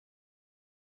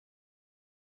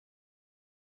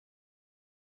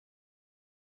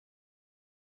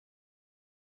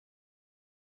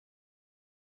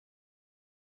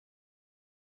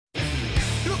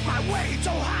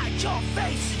Don't hide your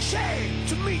face in shame.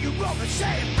 To me you're all the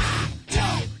same. I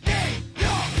don't need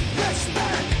your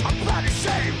respect. I'm proud to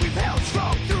say we've held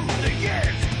strong through the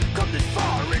years. Come this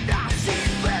far and I see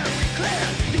it very clear.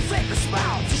 You fake a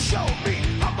smile to show me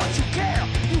how much you care.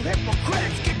 You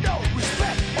hypocrites get no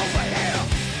respect over here.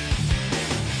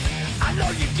 I know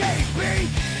you gave me.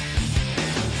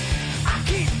 I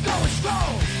keep going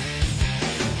strong.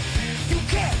 You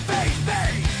can't face me.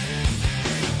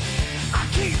 I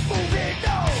keep moving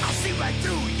on. I see right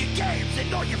through your games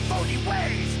and all your phony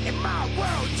ways. In my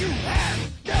world you have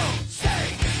no say.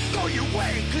 Go your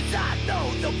way, cause I know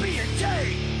there'll be a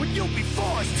day when you'll be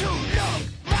forced to look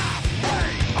my way.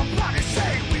 I'm proud to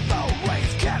say we've always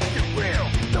kept it real.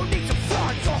 No need to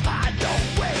front or hide the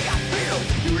way I feel.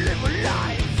 You live a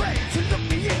lie, afraid to look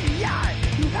me in the eye.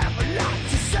 You have a lot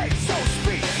to say, so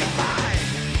speak your mind.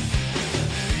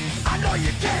 I know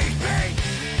you gave me.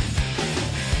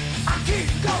 I keep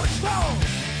going strong.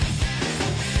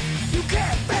 You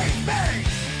can't fake me.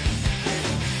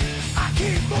 I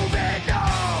keep moving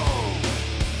on.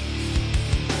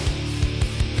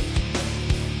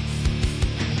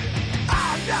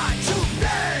 I'm not to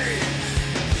blame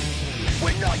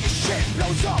when all your shit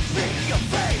blows up in your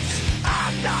face.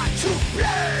 I'm not to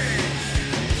blame,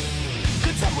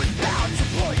 cause someone's bound to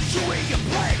put you in your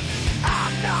place.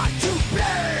 I'm not to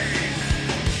blame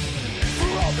for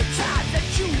all the time that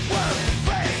you were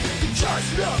afraid to just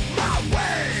look my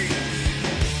way.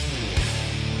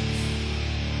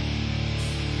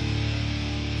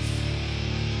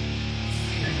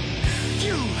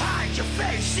 You hide your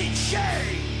face in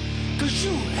shame, cause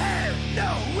you have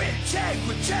no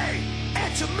integrity.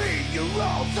 And to me you're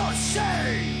all the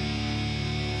same.